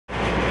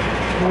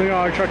We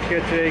got our truck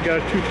here today. Got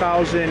a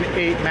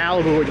 2008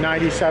 Malibu with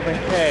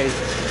 97K.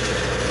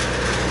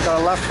 Got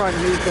a left front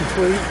knee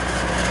complete.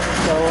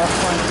 Got a left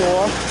front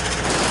door.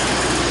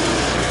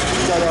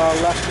 Got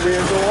a left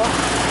rear door.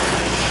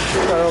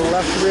 Got a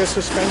left rear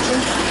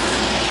suspension.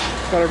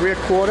 Got a rear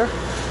quarter.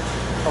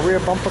 A rear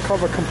bumper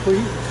cover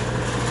complete.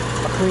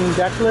 A clean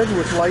deck lid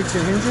with lights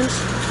and hinges.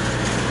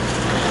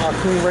 A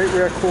clean right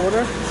rear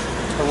quarter.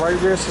 A right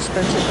rear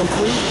suspension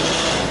complete.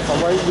 A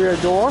right rear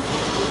door.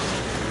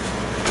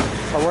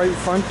 A right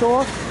front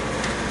door,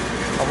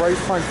 a right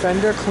front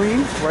fender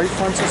clean, right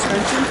front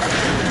suspension.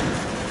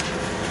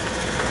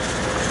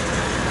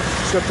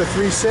 It's got the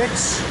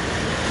 3.6,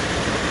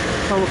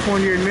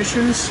 California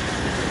emissions,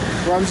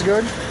 runs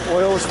good,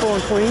 oil is full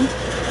and clean.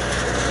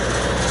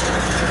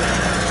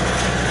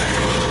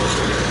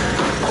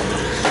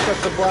 It's got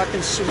the black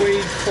and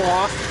suede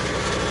cloth,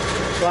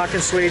 black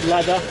and suede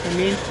leather,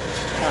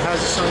 has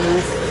a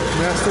sunroof,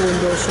 master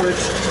window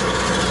switch.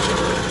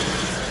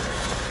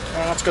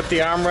 It's got the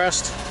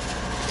armrest,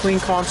 clean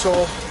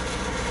console,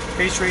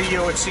 base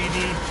radio at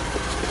CD,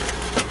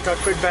 got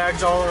good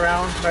bags all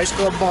around, nice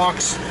glove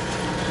box.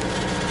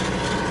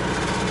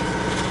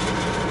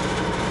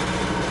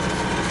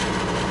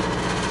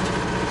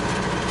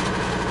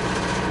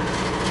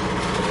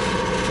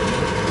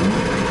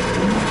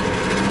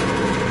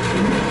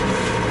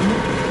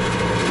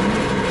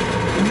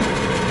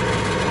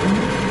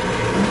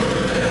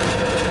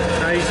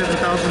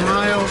 $97,000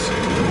 miles.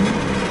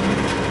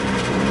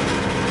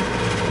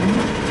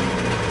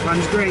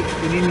 Runs great.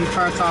 If you need any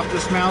parts off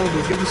this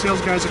Malibu, give the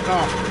sales guys a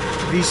call.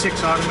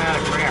 V6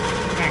 automatic, rare.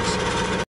 Thanks.